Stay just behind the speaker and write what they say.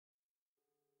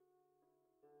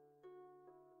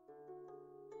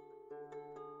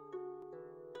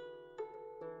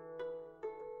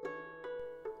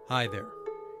Hi there.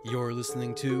 You're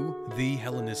listening to the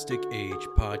Hellenistic Age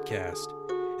Podcast,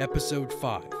 Episode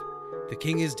 5. The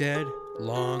King is Dead,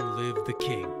 Long Live the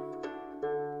King.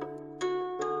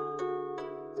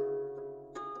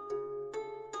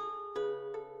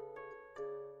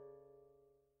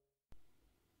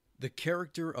 The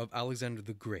character of Alexander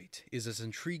the Great is as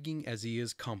intriguing as he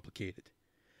is complicated.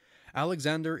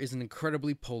 Alexander is an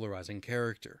incredibly polarizing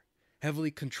character, heavily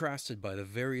contrasted by the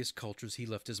various cultures he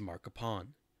left his mark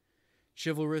upon.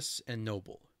 Chivalrous and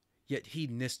noble, yet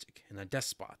hedonistic and a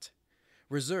despot.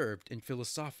 Reserved and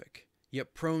philosophic,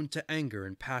 yet prone to anger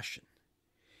and passion.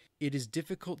 It is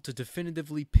difficult to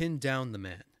definitively pin down the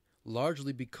man,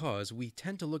 largely because we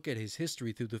tend to look at his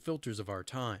history through the filters of our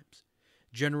times.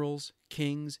 Generals,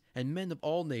 kings, and men of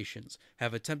all nations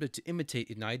have attempted to imitate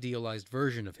an idealized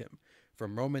version of him,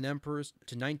 from Roman emperors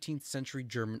to 19th century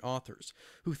German authors,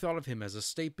 who thought of him as a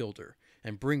state builder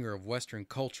and bringer of Western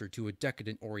culture to a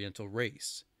decadent Oriental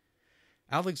race.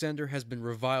 Alexander has been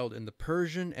reviled in the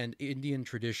Persian and Indian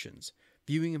traditions,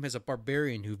 viewing him as a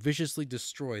barbarian who viciously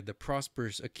destroyed the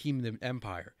prosperous Achaemenid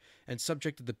Empire and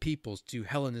subjected the peoples to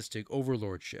Hellenistic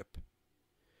overlordship.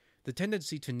 The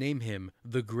tendency to name him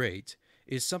the Great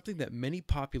is something that many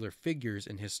popular figures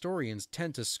and historians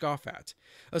tend to scoff at,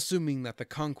 assuming that the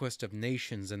conquest of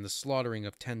nations and the slaughtering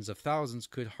of tens of thousands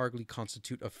could hardly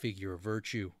constitute a figure of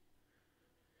virtue.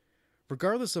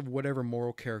 Regardless of whatever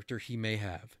moral character he may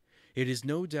have, it is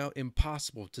no doubt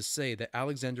impossible to say that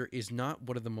Alexander is not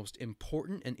one of the most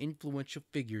important and influential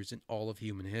figures in all of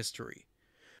human history.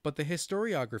 But the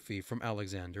historiography from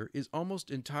Alexander is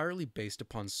almost entirely based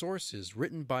upon sources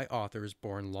written by authors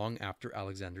born long after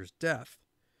Alexander's death.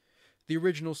 The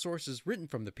original sources written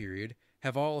from the period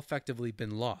have all effectively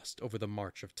been lost over the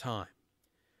march of time.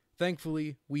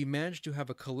 Thankfully, we managed to have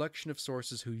a collection of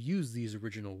sources who use these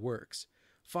original works,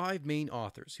 5 main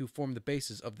authors who form the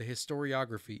basis of the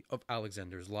historiography of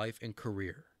Alexander's life and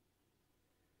career.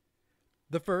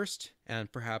 The first, and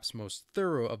perhaps most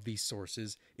thorough of these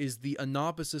sources, is the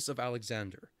Anabasis of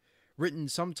Alexander, written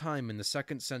sometime in the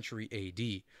 2nd century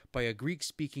AD by a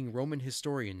Greek-speaking Roman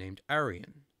historian named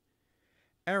Arrian.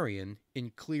 Arrian,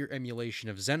 in clear emulation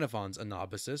of Xenophon's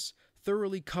Anabasis,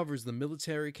 thoroughly covers the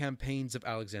military campaigns of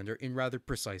Alexander in rather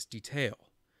precise detail.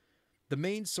 The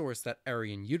main source that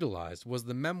Arrian utilized was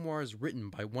the memoirs written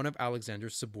by one of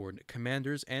Alexander's subordinate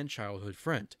commanders and childhood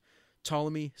friend,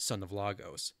 Ptolemy, son of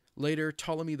Lagos, later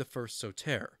Ptolemy I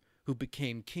Soter, who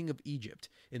became king of Egypt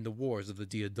in the wars of the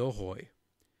Diodorous.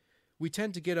 We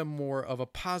tend to get a more of a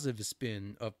positive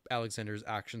spin of Alexander's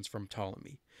actions from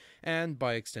Ptolemy, and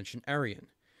by extension Arrian,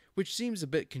 which seems a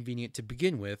bit convenient to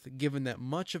begin with, given that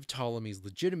much of Ptolemy's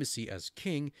legitimacy as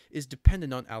king is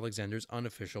dependent on Alexander's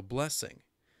unofficial blessing.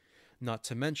 Not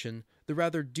to mention the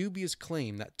rather dubious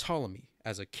claim that Ptolemy,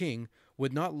 as a king,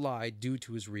 would not lie due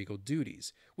to his regal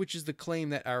duties, which is the claim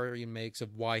that Arrian makes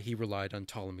of why he relied on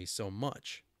Ptolemy so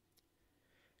much.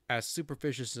 As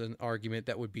superficial an argument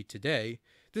that would be today,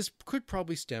 this could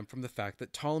probably stem from the fact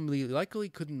that Ptolemy likely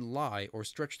couldn't lie or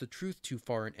stretch the truth too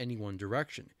far in any one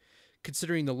direction,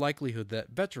 considering the likelihood that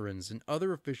veterans and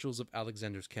other officials of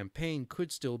Alexander's campaign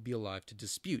could still be alive to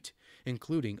dispute,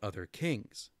 including other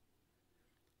kings.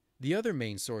 The other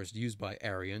main source used by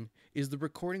Arrian is the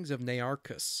recordings of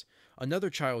Nearchus, another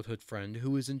childhood friend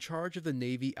who is in charge of the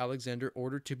navy Alexander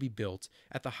ordered to be built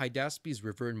at the Hydaspes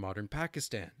River in modern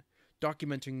Pakistan,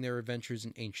 documenting their adventures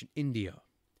in ancient India.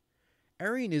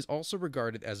 Arrian is also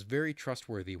regarded as very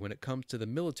trustworthy when it comes to the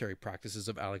military practices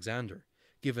of Alexander,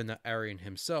 given that Arrian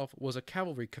himself was a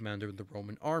cavalry commander in the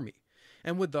Roman army,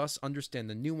 and would thus understand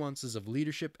the nuances of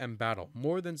leadership and battle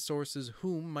more than sources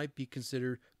whom might be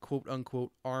considered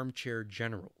quote-unquote armchair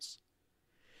generals.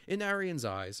 In Arrian's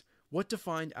eyes, what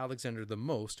defined Alexander the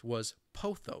most was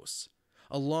pothos,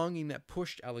 a longing that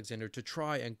pushed Alexander to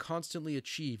try and constantly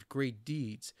achieve great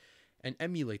deeds and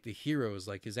emulate the heroes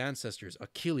like his ancestors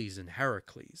Achilles and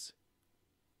Heracles.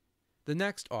 The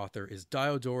next author is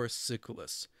Diodorous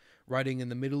Siculus, writing in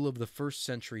the middle of the 1st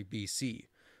century BC,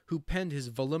 who penned his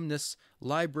voluminous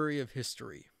Library of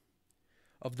History.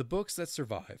 Of the books that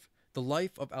survive, the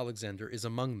life of Alexander is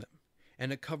among them,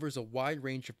 and it covers a wide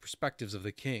range of perspectives of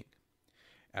the king.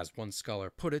 As one scholar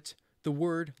put it, the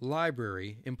word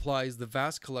library implies the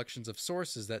vast collections of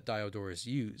sources that Diodorus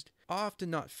used, often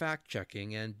not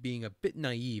fact-checking and being a bit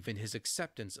naive in his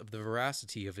acceptance of the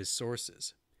veracity of his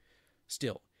sources.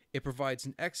 Still, it provides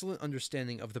an excellent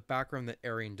understanding of the background that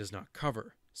Arrian does not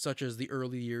cover, such as the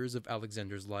early years of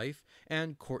Alexander's life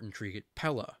and court intrigue at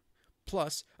Pella,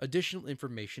 plus additional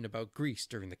information about Greece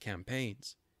during the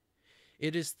campaigns.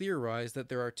 It is theorized that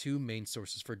there are 2 main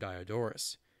sources for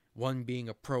Diodorus, one being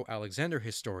a pro-Alexander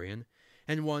historian,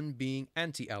 and one being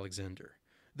anti-Alexander,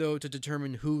 though to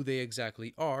determine who they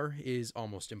exactly are is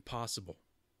almost impossible.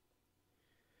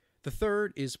 The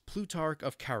third is Plutarch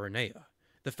of Chaeronea,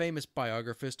 the famous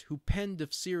biographist who penned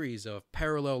a series of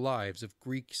parallel lives of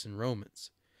Greeks and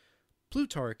Romans.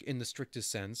 Plutarch, in the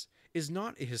strictest sense, is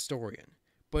not a historian,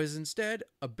 but is instead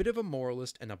a bit of a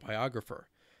moralist and a biographer,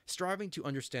 striving to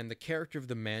understand the character of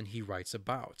the man he writes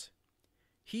about.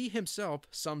 He himself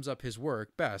sums up his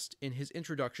work best in his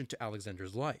introduction to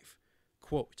Alexander's life.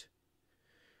 Quote,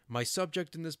 "My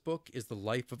subject in this book is the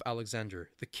life of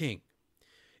Alexander, the king.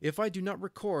 If I do not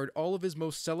record all of his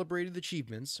most celebrated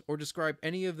achievements, or describe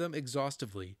any of them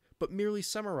exhaustively, but merely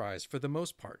summarize, for the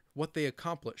most part, what they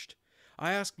accomplished,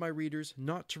 I ask my readers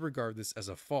not to regard this as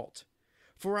a fault,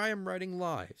 for I am writing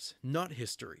lives, not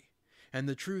history, and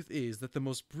the truth is that the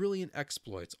most brilliant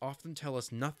exploits often tell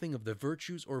us nothing of the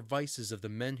virtues or vices of the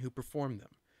men who perform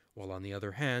them, while on the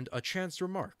other hand, a chance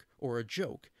remark, or a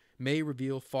joke, may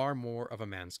reveal far more of a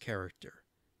man's character."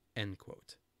 End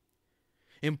quote.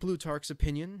 In Plutarch's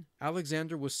opinion,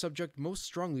 Alexander was subject most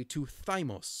strongly to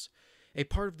thymos, a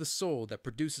part of the soul that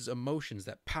produces emotions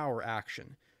that power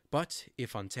action, but,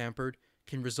 if untampered,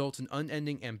 can result in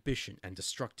unending ambition and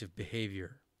destructive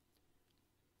behavior.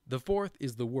 The fourth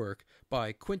is the work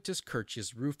by Quintus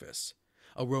Curtius Rufus,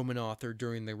 a Roman author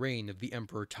during the reign of the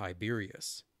Emperor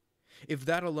Tiberius. If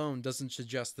that alone doesn't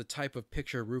suggest the type of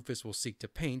picture Rufus will seek to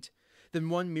paint, then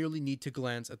one merely need to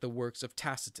glance at the works of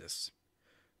Tacitus.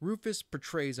 Rufus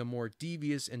portrays a more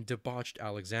devious and debauched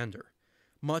Alexander,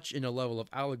 much in a level of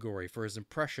allegory for his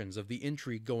impressions of the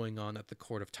intrigue going on at the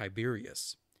court of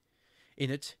Tiberius. In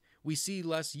it, we see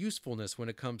less usefulness when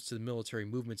it comes to the military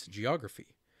movements and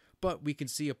geography, but we can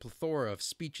see a plethora of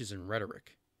speeches and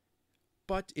rhetoric.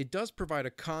 But it does provide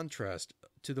a contrast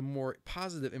to the more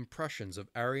positive impressions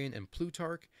of Arrian and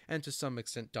Plutarch, and to some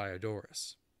extent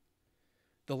Diodorous.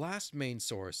 The last main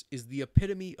source is the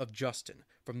Epitome of Justin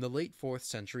from the late 4th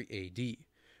century AD,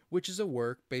 which is a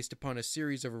work based upon a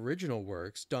series of original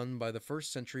works done by the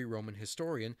 1st century Roman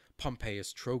historian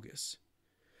Pompeius Trogus.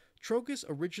 Trogus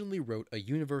originally wrote a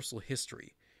universal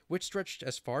history, which stretched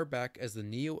as far back as the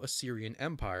Neo-Assyrian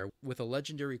Empire with a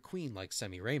legendary queen like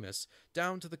Semiramis,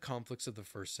 down to the conflicts of the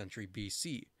 1st century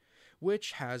BC,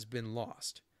 which has been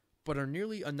lost. But our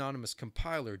nearly anonymous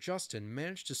compiler Justin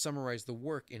managed to summarize the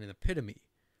work in an epitome.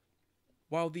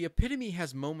 While the Epitome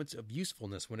has moments of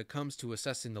usefulness when it comes to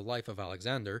assessing the life of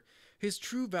Alexander, his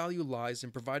true value lies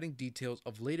in providing details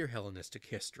of later Hellenistic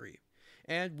history,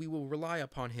 and we will rely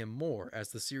upon him more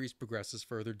as the series progresses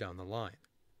further down the line.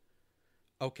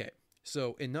 Okay,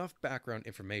 so enough background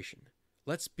information.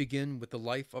 Let's begin with the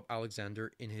life of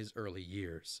Alexander in his early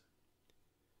years.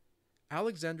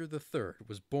 Alexander III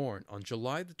was born on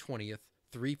July the 20th,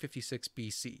 356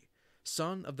 BC,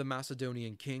 son of the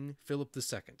Macedonian king Philip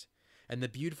II, and the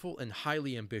beautiful and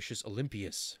highly ambitious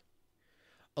Olympias.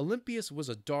 Olympias was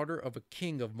a daughter of a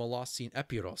king of Molossian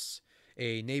Epirus,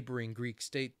 a neighboring Greek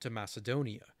state to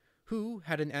Macedonia, who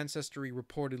had an ancestry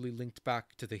reportedly linked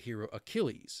back to the hero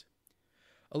Achilles.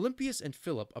 Olympias and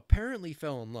Philip apparently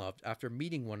fell in love after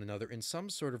meeting one another in some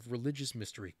sort of religious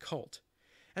mystery cult,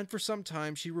 and for some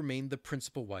time she remained the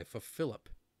principal wife of Philip.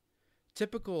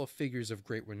 Typical of figures of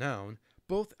great renown,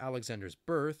 both Alexander's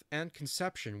birth and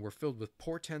conception were filled with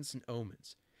portents and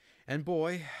omens, and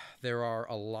boy, there are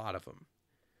a lot of them.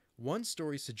 One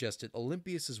story suggested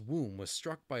Olympias' womb was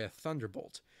struck by a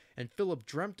thunderbolt, and Philip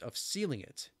dreamt of sealing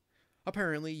it.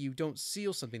 Apparently, you don't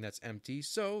seal something that's empty,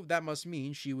 so that must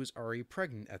mean she was already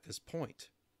pregnant at this point.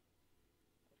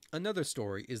 Another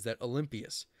story is that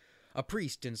Olympias, a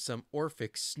priest in some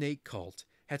Orphic snake cult,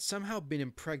 had somehow been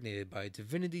impregnated by a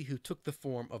divinity who took the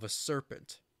form of a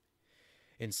serpent.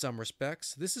 In some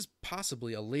respects, this is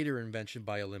possibly a later invention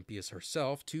by Olympias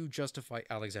herself to justify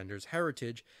Alexander's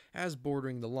heritage as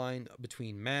bordering the line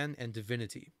between man and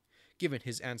divinity, given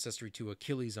his ancestry to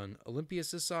Achilles on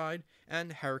Olympias' side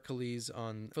and Heracles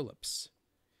on Philip's.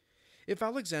 If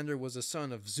Alexander was a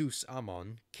son of Zeus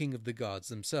Ammon, king of the gods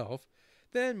themselves,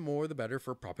 then more the better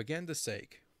for propaganda's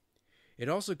sake. It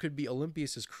also could be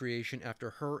Olympias' creation after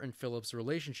her and Philip's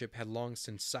relationship had long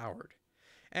since soured,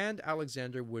 and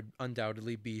Alexander would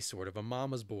undoubtedly be sort of a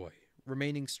mama's boy,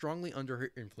 remaining strongly under her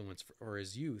influence for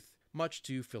his youth, much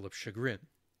to Philip's chagrin.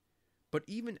 But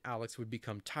even Alex would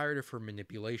become tired of her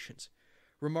manipulations,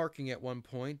 remarking at one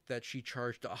point that she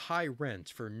charged a high rent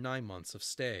for 9 months of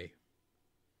stay.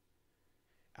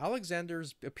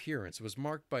 Alexander's appearance was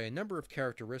marked by a number of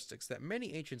characteristics that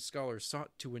many ancient scholars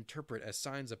sought to interpret as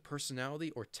signs of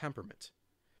personality or temperament.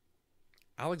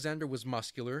 Alexander was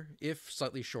muscular, if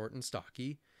slightly short and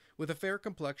stocky, with a fair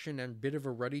complexion and bit of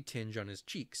a ruddy tinge on his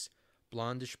cheeks,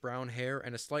 blondish brown hair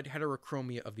and a slight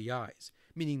heterochromia of the eyes,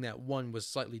 meaning that one was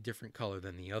slightly different color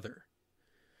than the other.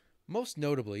 Most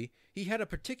notably, he had a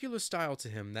particular style to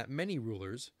him that many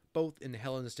rulers, both in the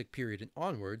Hellenistic period and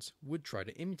onwards, would try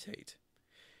to imitate.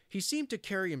 He seemed to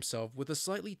carry himself with a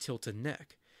slightly tilted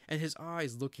neck, and his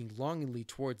eyes looking longingly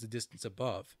towards the distance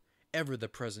above, ever the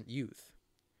present youth.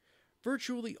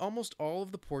 Virtually almost all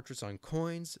of the portraits on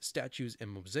coins, statues, and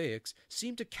mosaics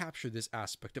seem to capture this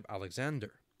aspect of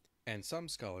Alexander, and some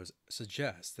scholars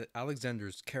suggest that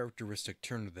Alexander's characteristic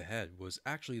turn of the head was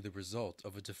actually the result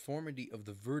of a deformity of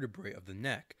the vertebrae of the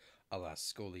neck, a la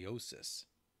scoliosis.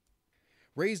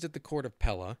 Raised at the court of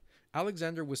Pella,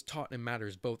 Alexander was taught in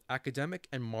matters both academic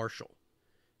and martial.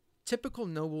 Typical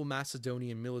noble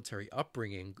Macedonian military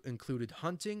upbringing included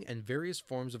hunting and various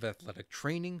forms of athletic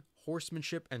training,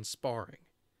 horsemanship, and sparring.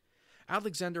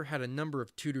 Alexander had a number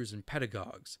of tutors and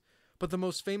pedagogues, but the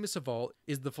most famous of all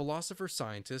is the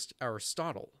philosopher-scientist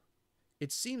Aristotle.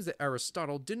 It seems that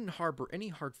Aristotle didn't harbor any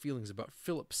hard feelings about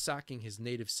Philip sacking his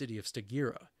native city of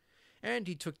Stagira, and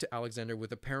he took to Alexander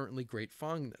with apparently great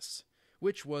fondness,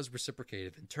 which was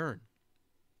reciprocated in turn.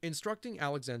 Instructing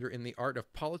Alexander in the art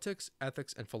of politics,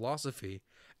 ethics, and philosophy,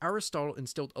 Aristotle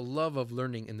instilled a love of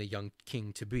learning in the young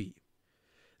king-to-be.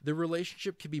 The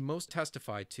relationship can be most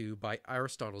testified to by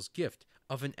Aristotle's gift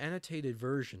of an annotated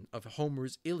version of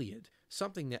Homer's Iliad,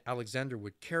 something that Alexander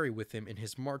would carry with him in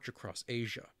his march across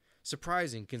Asia,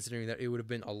 surprising considering that it would have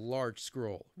been a large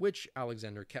scroll, which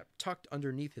Alexander kept tucked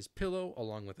underneath his pillow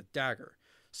along with a dagger,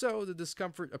 so the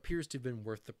discomfort appears to have been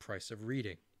worth the price of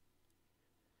reading.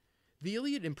 The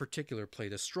Iliad in particular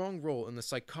played a strong role in the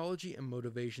psychology and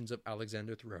motivations of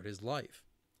Alexander throughout his life.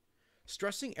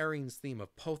 Stressing Arrian's theme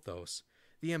of pothos,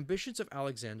 the ambitions of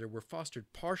Alexander were fostered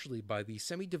partially by the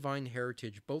semi-divine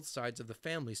heritage both sides of the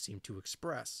family seemed to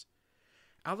express.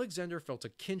 Alexander felt a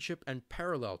kinship and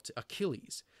parallel to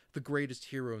Achilles, the greatest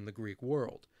hero in the Greek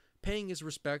world, paying his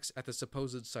respects at the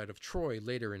supposed site of Troy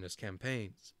later in his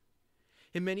campaigns.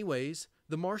 In many ways,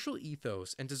 the martial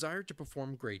ethos and desire to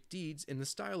perform great deeds in the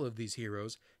style of these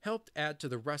heroes helped add to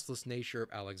the restless nature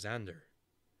of Alexander.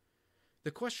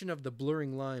 The question of the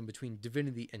blurring line between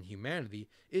divinity and humanity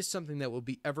is something that will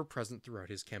be ever present throughout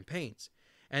his campaigns,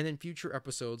 and in future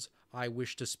episodes I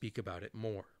wish to speak about it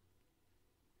more.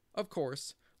 Of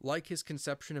course, like his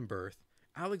conception and birth,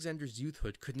 Alexander's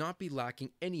youthhood could not be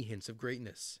lacking any hints of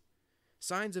greatness.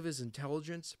 Signs of his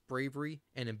intelligence, bravery,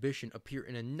 and ambition appear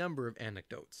in a number of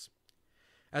anecdotes.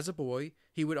 As a boy,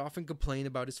 he would often complain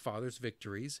about his father's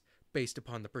victories, based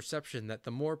upon the perception that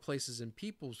the more places and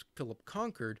peoples Philip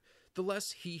conquered, the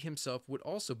less he himself would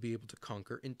also be able to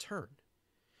conquer in turn.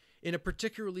 In a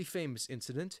particularly famous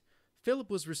incident, Philip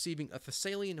was receiving a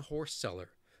Thessalian horse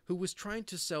seller who was trying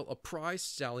to sell a prize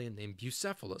stallion named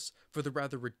Bucephalus for the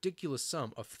rather ridiculous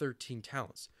sum of 13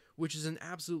 talents, which is an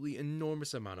absolutely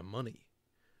enormous amount of money.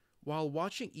 While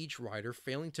watching each rider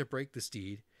failing to break the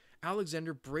steed,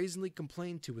 Alexander brazenly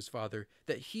complained to his father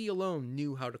that he alone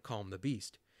knew how to calm the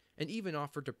beast, and even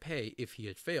offered to pay if he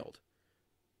had failed.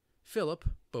 Philip,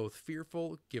 both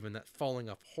fearful, given that falling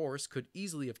off a horse could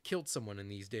easily have killed someone in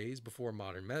these days before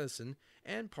modern medicine,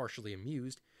 and partially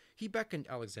amused, he beckoned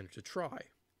Alexander to try.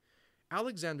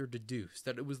 Alexander deduced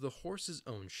that it was the horse's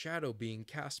own shadow being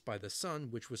cast by the sun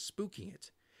which was spooking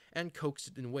it, and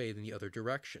coaxed it away in the other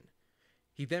direction.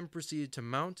 He then proceeded to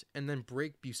mount and then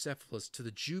break Bucephalus to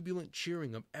the jubilant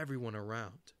cheering of everyone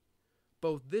around.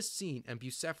 Both this scene and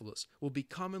Bucephalus will be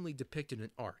commonly depicted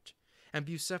in art, and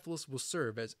Bucephalus will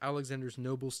serve as Alexander's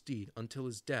noble steed until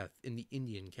his death in the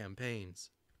Indian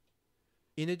campaigns.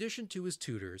 In addition to his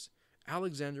tutors,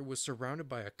 Alexander was surrounded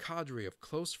by a cadre of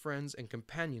close friends and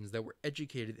companions that were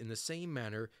educated in the same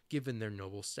manner given their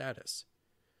noble status.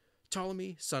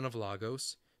 Ptolemy, son of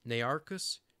Lagos,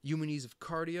 Nearchus, Eumenes of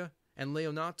Cardia, and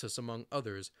Leonatus, among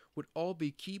others, would all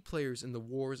be key players in the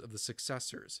wars of the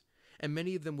successors, and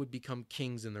many of them would become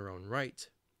kings in their own right.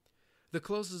 The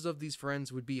closest of these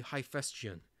friends would be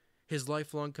Hephaestion, his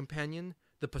lifelong companion,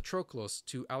 the Patroclus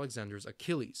to Alexander's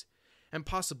Achilles, and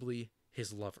possibly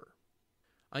his lover.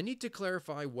 I need to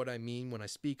clarify what I mean when I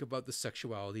speak about the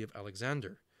sexuality of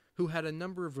Alexander, who had a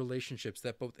number of relationships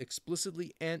that both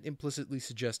explicitly and implicitly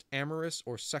suggest amorous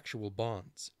or sexual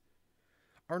bonds.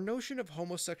 Our notion of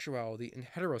homosexuality and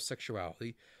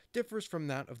heterosexuality differs from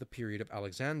that of the period of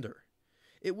Alexander.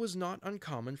 It was not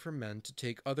uncommon for men to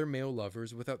take other male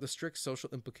lovers without the strict social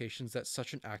implications that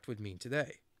such an act would mean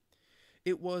today.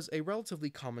 It was a relatively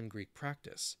common Greek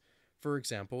practice, for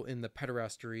example in the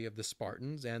pederasty of the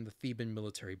Spartans and the Theban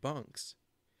military bunks.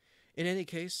 In any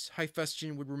case,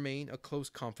 Hephaestion would remain a close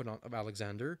confidant of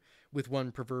Alexander, with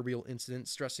one proverbial incident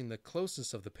stressing the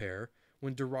closeness of the pair,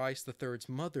 when Darius III's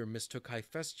mother mistook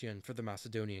Hephaestion for the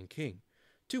Macedonian king,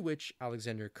 to which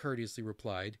Alexander courteously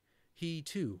replied, "He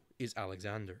too is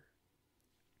Alexander."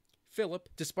 Philip,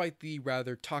 despite the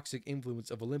rather toxic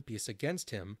influence of Olympias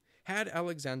against him, had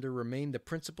Alexander remain the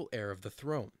principal heir of the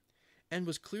throne, and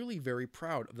was clearly very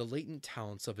proud of the latent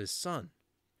talents of his son.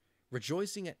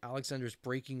 Rejoicing at Alexander's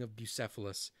breaking of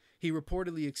Bucephalus, he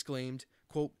reportedly exclaimed,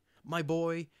 quote, "My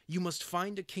boy, you must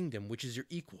find a kingdom which is your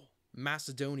equal.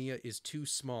 Macedonia is too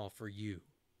small for you."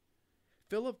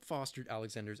 Philip fostered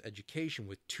Alexander's education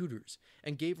with tutors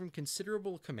and gave him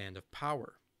considerable command of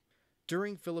power.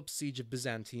 During Philip's siege of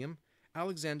Byzantium,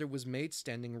 Alexander was made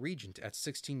standing regent at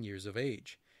 16 years of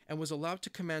age, and was allowed to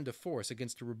command a force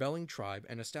against a rebelling tribe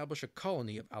and establish a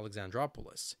colony of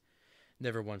Alexandropolis.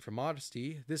 Never one for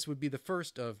modesty, this would be the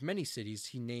first of many cities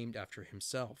he named after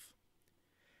himself.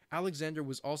 Alexander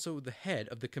was also the head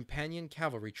of the companion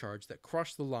cavalry charge that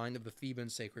crushed the line of the Theban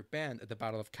sacred band at the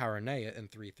Battle of Chaeronea in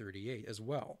 338 as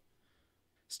well.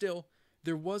 Still,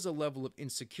 there was a level of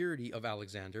insecurity of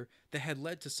Alexander that had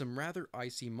led to some rather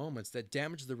icy moments that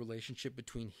damaged the relationship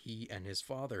between he and his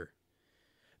father.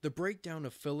 The breakdown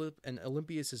of Philip and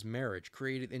Olympias' marriage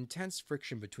created intense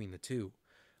friction between the two,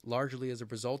 largely as a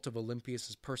result of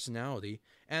Olympias' personality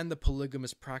and the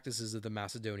polygamous practices of the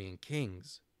Macedonian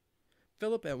kings.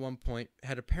 Philip at one point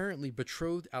had apparently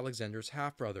betrothed Alexander's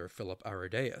half-brother, Philip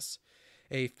Aridaeus,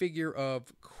 a figure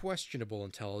of questionable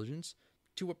intelligence,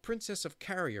 to a princess of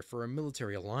Caria for a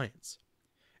military alliance.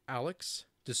 Alex,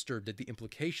 disturbed at the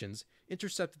implications,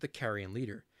 intercepted the Carian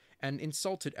leader, and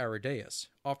insulted Aridaeus,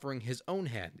 offering his own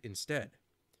hand instead.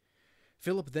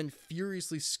 Philip then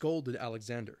furiously scolded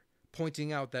Alexander,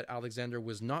 pointing out that Alexander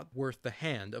was not worth the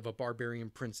hand of a barbarian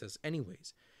princess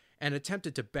anyways, and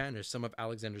attempted to banish some of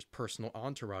Alexander's personal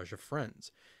entourage of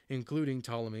friends, including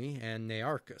Ptolemy and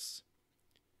Nearchus.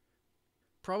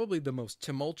 Probably the most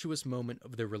tumultuous moment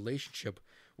of their relationship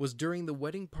was during the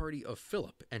wedding party of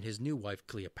Philip and his new wife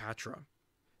Cleopatra.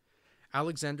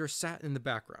 Alexander sat in the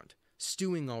background,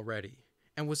 stewing already,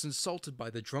 and was insulted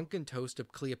by the drunken toast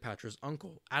of Cleopatra's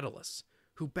uncle, Attalus,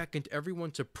 who beckoned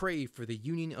everyone to pray for the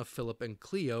union of Philip and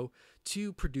Cleo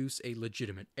to produce a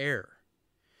legitimate heir.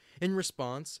 In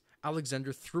response,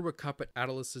 Alexander threw a cup at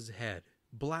Attalus' head,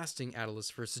 blasting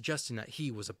Attalus for suggesting that he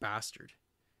was a bastard.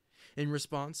 In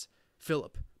response,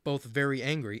 Philip, both very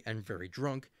angry and very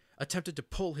drunk, attempted to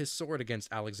pull his sword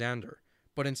against Alexander,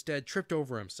 but instead tripped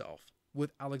over himself,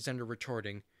 with Alexander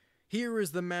retorting, "Here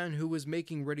is the man who is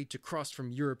making ready to cross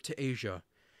from Europe to Asia,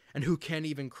 and who can't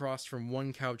even cross from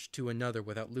one couch to another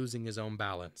without losing his own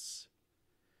balance."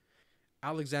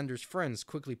 Alexander's friends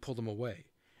quickly pulled him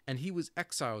away, and he was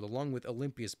exiled along with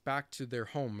Olympias back to their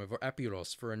home of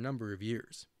Epirus for a number of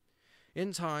years.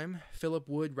 In time, Philip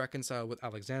would reconcile with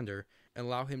Alexander and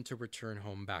allow him to return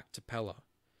home back to Pella.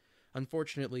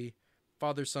 Unfortunately,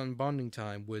 father-son bonding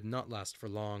time would not last for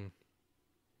long.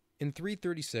 In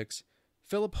 336,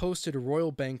 Philip hosted a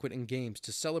royal banquet and games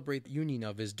to celebrate the union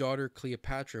of his daughter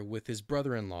Cleopatra with his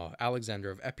brother-in-law,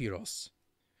 Alexander of Epirus.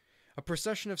 A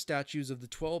procession of statues of the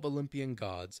 12 Olympian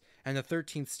gods and the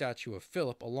 13th statue of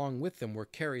Philip along with them were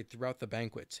carried throughout the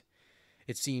banquet.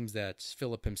 It seems that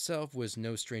Philip himself was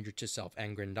no stranger to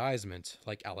self-aggrandizement,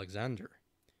 like Alexander.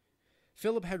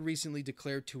 Philip had recently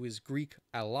declared to his Greek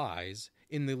allies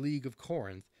in the League of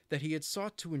Corinth that he had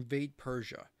sought to invade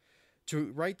Persia,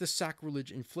 to right the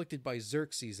sacrilege inflicted by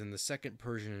Xerxes in the Second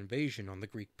Persian invasion on the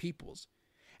Greek peoples,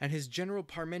 and his general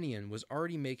Parmenion was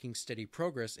already making steady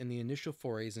progress in the initial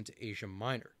forays into Asia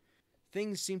Minor.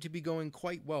 Things seemed to be going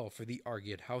quite well for the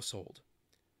Argead household.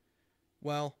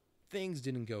 Well, things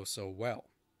didn't go so well.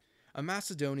 A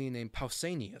Macedonian named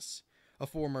Pausanias, a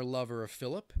former lover of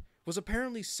Philip, was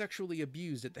apparently sexually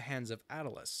abused at the hands of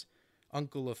Attalus,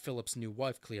 uncle of Philip's new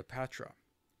wife Cleopatra.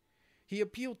 He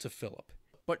appealed to Philip,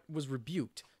 but was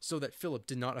rebuked so that Philip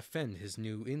did not offend his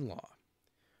new in-law.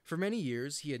 For many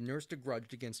years he had nursed a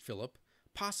grudge against Philip,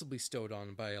 possibly stowed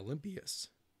on by Olympias.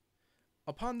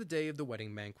 Upon the day of the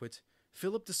wedding banquet,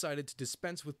 Philip decided to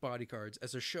dispense with bodyguards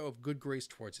as a show of good grace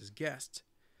towards his guest.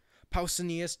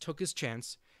 Pausanias took his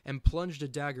chance and plunged a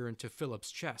dagger into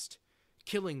Philip's chest,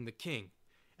 killing the king,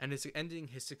 and ending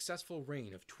his successful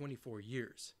reign of 24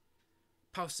 years.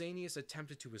 Pausanias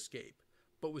attempted to escape,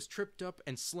 but was tripped up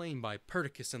and slain by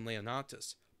Perdiccas and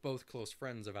Leonatus, both close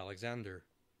friends of Alexander.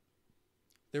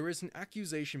 There is an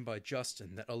accusation by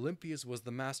Justin that Olympias was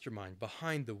the mastermind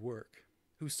behind the work,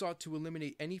 who sought to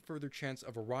eliminate any further chance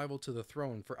of a rival to the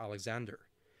throne for Alexander,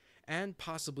 and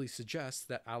possibly suggests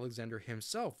that Alexander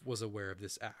himself was aware of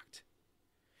this act.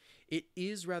 It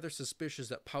is rather suspicious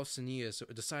that Pausanias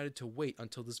decided to wait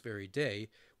until this very day,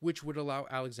 which would allow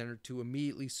Alexander to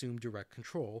immediately assume direct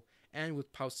control, and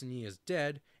with Pausanias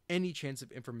dead, any chance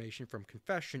of information from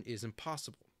confession is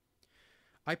impossible.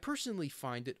 I personally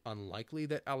find it unlikely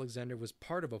that Alexander was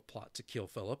part of a plot to kill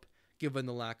Philip, given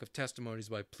the lack of testimonies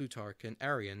by Plutarch and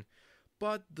Arrian,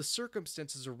 but the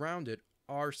circumstances around it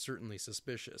are certainly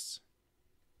suspicious.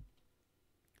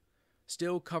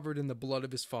 Still covered in the blood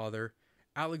of his father,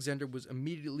 Alexander was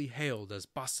immediately hailed as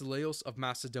Basileus of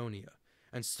Macedonia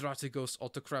and Strategos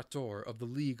Autokrator of the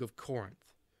League of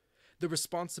Corinth. The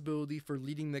responsibility for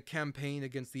leading the campaign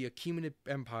against the Achaemenid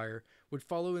Empire would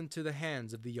follow into the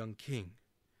hands of the young king.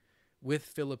 With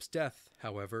Philip's death,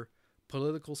 however,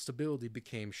 political stability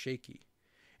became shaky,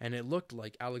 and it looked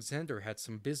like Alexander had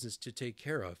some business to take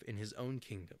care of in his own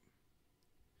kingdom.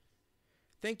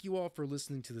 Thank you all for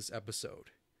listening to this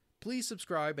episode. Please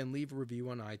subscribe and leave a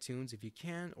review on iTunes if you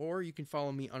can, or you can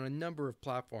follow me on a number of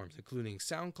platforms, including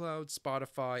SoundCloud,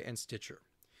 Spotify, and Stitcher.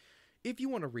 If you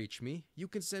want to reach me, you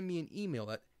can send me an email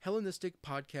at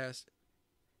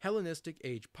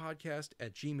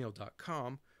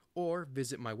hellenisticagepodcast@gmail.com, or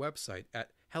visit my website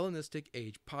at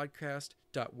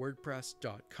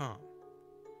hellenisticagepodcast.wordpress.com.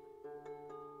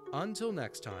 Until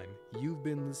next time, you've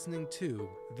been listening to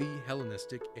the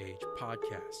Hellenistic Age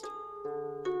Podcast.